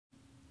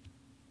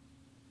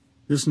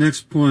This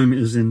next poem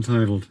is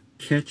entitled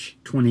Catch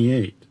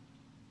 28.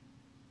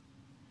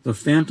 The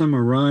Phantom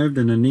arrived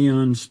in a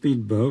neon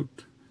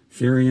speedboat,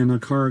 ferrying a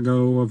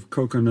cargo of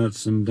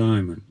coconuts and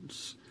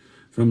diamonds.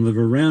 From the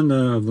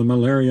veranda of the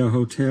Malaria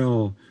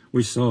Hotel,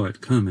 we saw it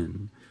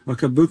coming, a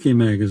kabuki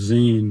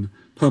magazine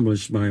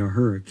published by a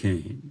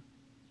hurricane.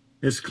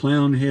 Its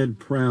clown-head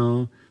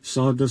prow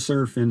sawed the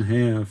surf in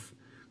half,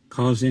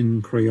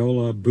 causing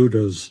Crayola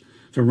Buddhas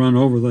to run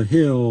over the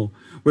hill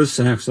with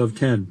sacks of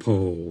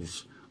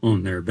tadpoles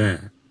on their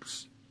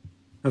backs.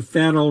 A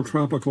fat old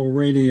tropical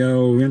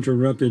radio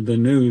interrupted the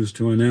news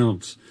to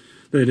announce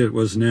that it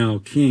was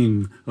now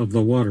king of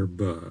the water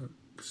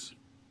bugs.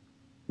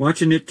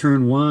 Watching it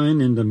turn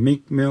wine into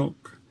mink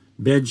milk,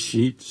 bed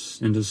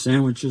sheets into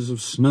sandwiches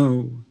of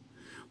snow,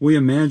 we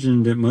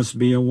imagined it must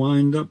be a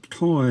wind-up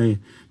toy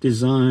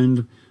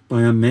designed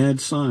by a mad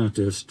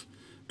scientist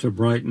to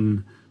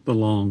brighten the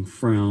long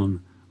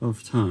frown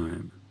of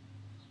time.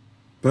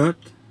 But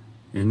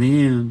in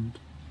the end,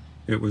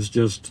 it was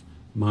just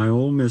my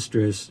old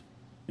mistress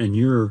and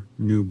your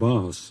new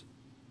boss,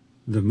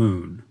 the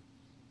moon.